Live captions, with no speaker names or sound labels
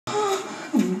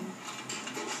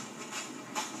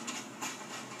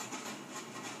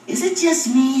Is it just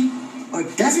me, or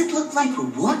does it look like we're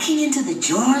walking into the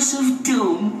jaws of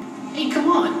doom? Hey, come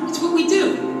on. It's what we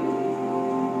do.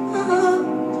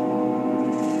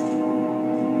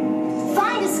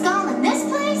 Find a skull in this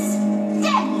place?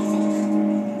 Dead easy.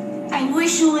 I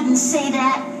wish you wouldn't say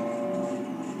that.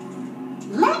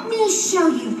 Let me show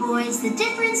you boys the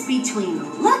difference between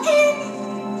looking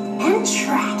and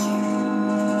tracking.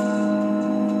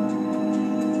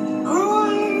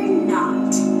 Or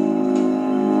not.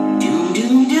 Doom,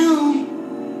 doom,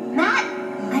 doom. Matt,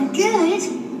 I'm good,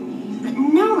 but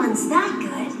no one's that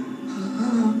good.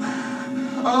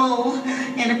 Oh,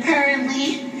 and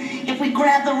apparently, if we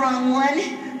grab the wrong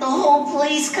one, the whole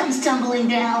place comes tumbling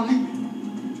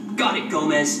down. Got it,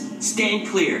 Gomez. Stand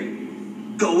clear.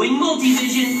 Going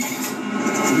multivision.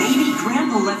 Maybe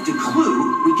Grandpa left a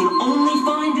clue we can only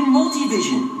find in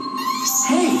multivision.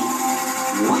 Hey,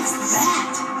 what's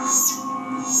that?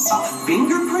 A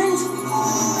fingerprint?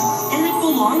 And it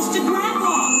belongs to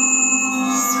Grandpa.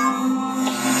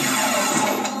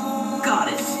 Got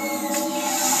it.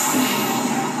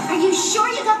 Are you sure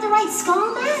you got the right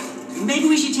skull, Matt? Maybe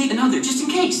we should take another, just in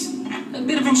case. A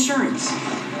bit of insurance.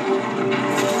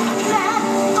 Matt,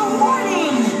 a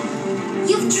warning!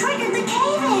 You've triggered the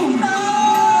cave-in!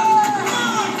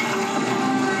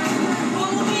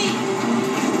 Follow me!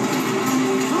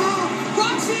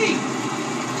 Roxy!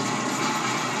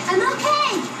 I'm okay!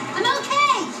 I'm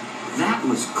okay! That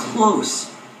was close.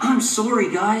 I'm sorry,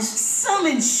 guys. Some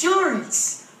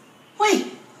insurance. Wait,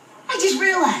 I just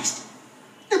realized.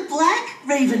 The Black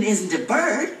Raven isn't a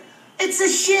bird. It's a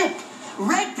ship.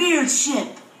 Redbeard's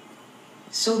ship.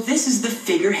 So this is the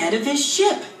figurehead of his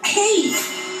ship. Hey!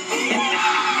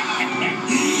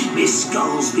 This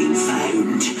skull's been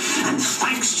found, and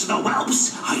thanks to the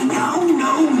whelps, I now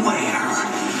know where.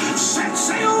 Set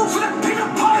sail for the pit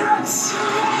of pirates!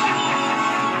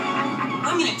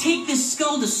 I'm gonna take this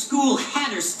skull to school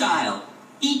Hatter style.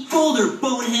 Eat boulder,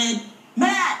 bonehead.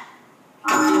 Matt!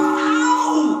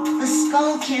 Ow! The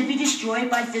skull can't be destroyed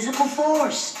by physical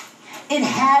force. It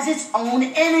has its own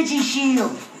energy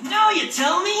shield. Now you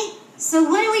tell me? So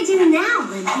what do we do now,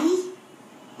 Lindy?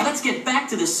 Let's get back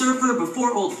to the surfer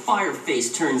before old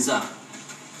Fireface turns up.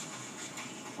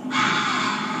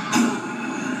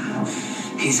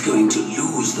 He's going to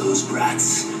lose those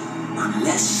brats,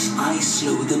 unless I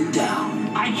slow them down.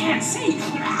 I can't see.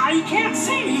 I can't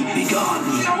see. Be gone.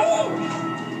 No!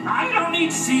 I don't need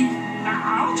to see.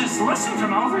 I'll just listen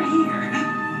from over here.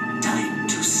 Time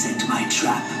to set my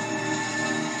trap.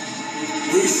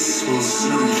 This will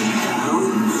slow them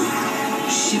down,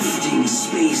 shifting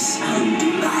space and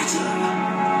matter.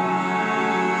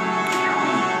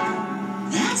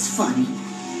 That's funny.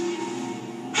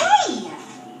 Hey!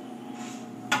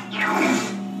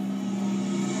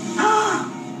 Ah,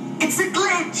 it's a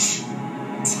glitch.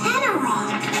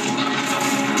 Tenorok!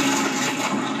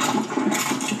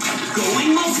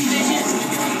 Going multivision.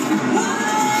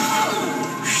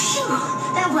 Phew,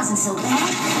 that wasn't so bad.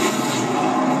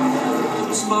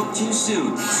 Spoke too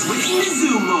soon. Switching to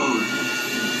zoom mode.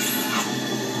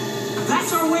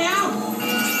 That's our way out.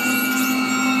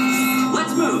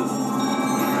 Let's move.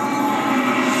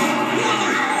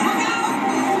 Look out!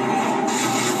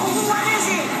 What is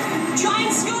it?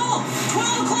 Giant skull!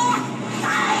 12 o'clock!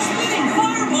 Spinning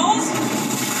fireballs!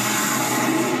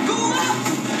 Go left!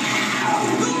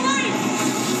 Go right!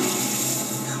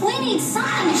 We need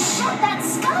something to shut that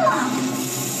skull up.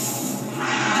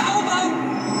 How about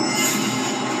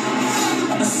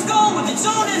a skull with its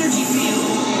own energy field?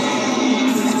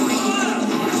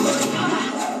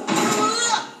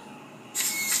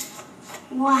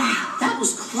 Wow. That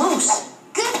was close.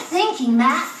 Good thinking,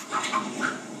 Matt.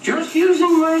 Just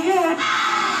using my head.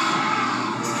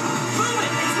 Move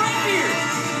it! It's right here!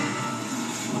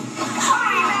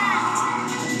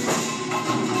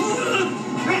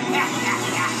 Hurry, Matt!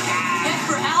 Head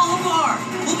for Al-Habar!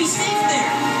 We'll be safe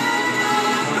there!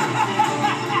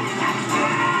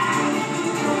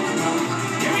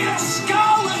 Give me the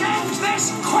skull and end this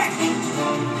quick.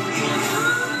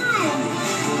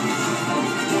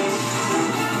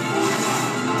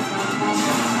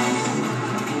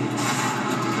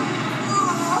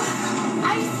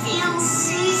 I feel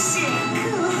seasick.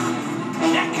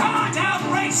 You can't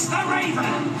outrace the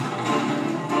Raven.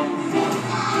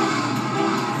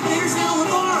 There's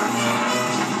Al-Habar!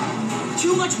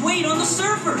 Too much weight on the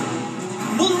surfer!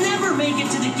 We'll never make it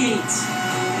to the gates!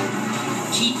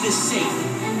 Keep this safe.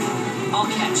 I'll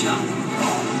catch up.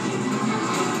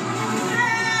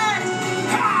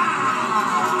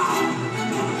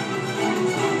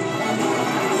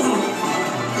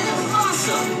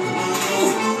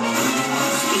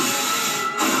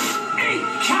 Eat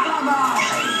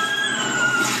calamari!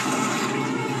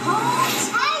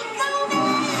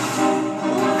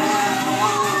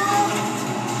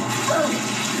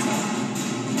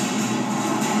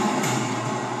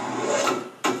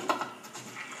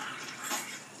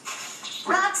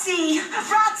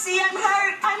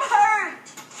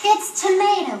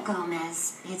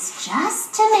 Gomez. It's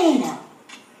just tomato.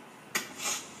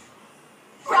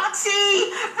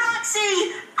 Roxy!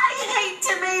 Roxy! I hate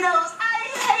tomatoes! I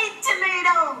hate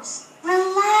tomatoes!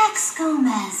 Relax,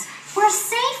 Gomez. We're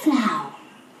safe now.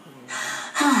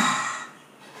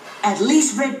 At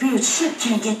least Redbeard's ship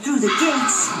can't get through the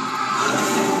gates.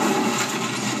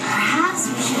 Perhaps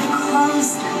we should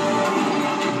close them.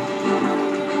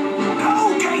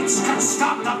 No gates can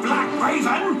stop the Black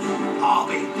Raven. I'll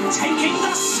be taking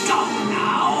the skull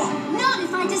now. Not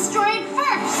if I destroy it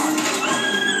first.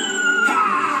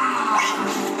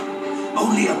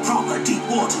 Only a proper deep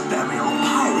water burial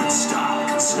pirate style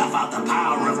can snuff out the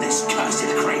power of this cursed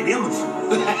cranium.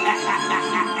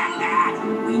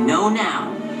 We know now.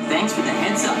 Thanks for the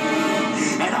heads up.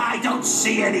 And I don't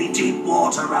see any deep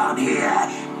water around here.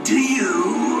 Do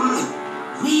you?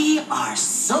 We are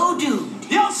so doomed.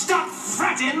 You'll stop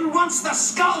fretting once the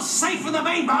skull's safe in the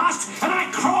mainmast and I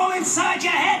crawl inside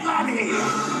your head, laddie. The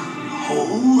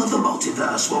whole of the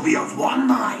multiverse will be of one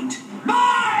mind.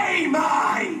 My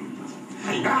mind!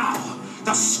 And now,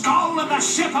 the skull and the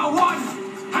ship are one,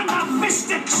 and the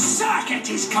mystic circuit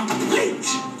is complete.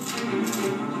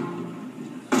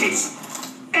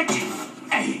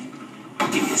 Hey,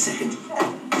 give me a second.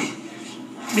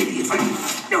 Maybe if I...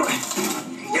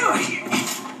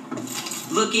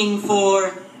 Looking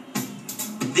for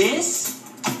this?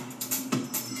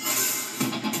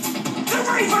 The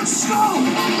Raven Skull!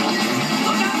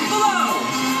 Look out below!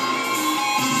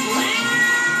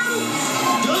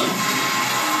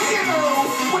 You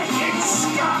wicked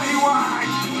scallywag!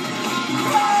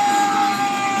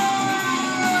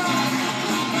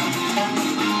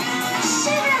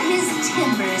 Shiver his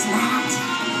timbers, Matt.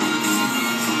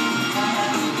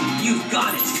 You've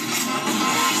got it.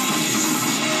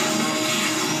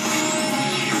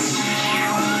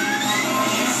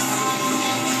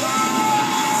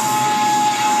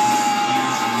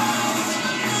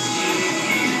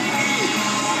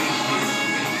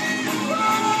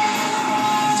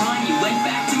 Time you went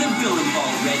back to the villain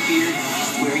vault, Redbeard.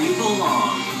 Just where you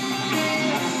belong.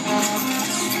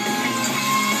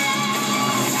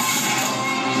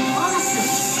 Awesome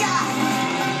shot!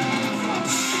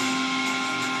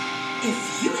 If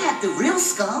you had the real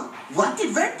skull, what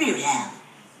did Redbeard have?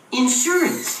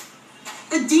 Insurance.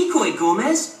 A decoy,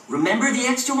 Gomez. Remember the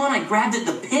extra one I grabbed at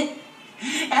the pit?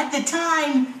 At the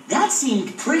time, that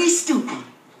seemed pretty stupid.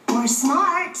 Or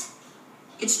smart.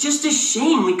 It's just a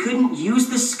shame we couldn't use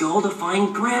the skull to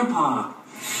find Grandpa.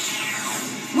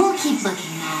 We'll keep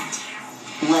looking, Matt.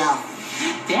 Well,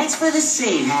 thanks for the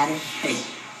save, Hatter. Hey,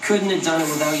 couldn't have done it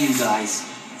without you guys.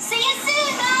 See you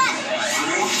soon, Matt!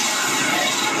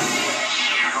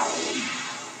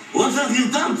 What have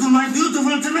you done to my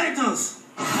beautiful tomatoes?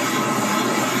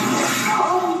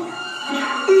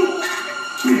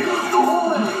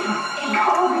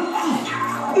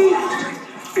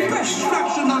 Best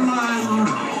snacks in the land.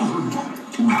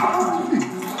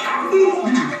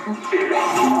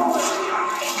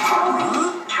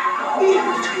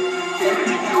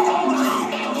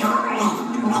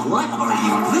 What are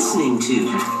you listening to?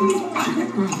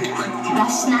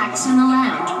 Best snacks in the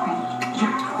land.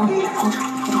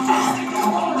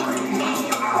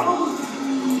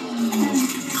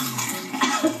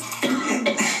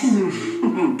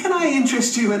 Can I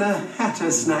interest you in a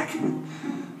Hatter snack?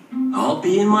 I'll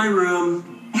be in my room.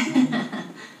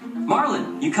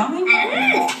 Marlin, you coming?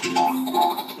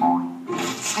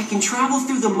 I can travel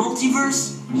through the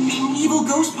multiverse, beat an evil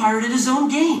ghost pirate at his own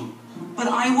game. But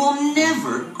I will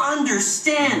never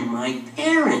understand my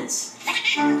parents.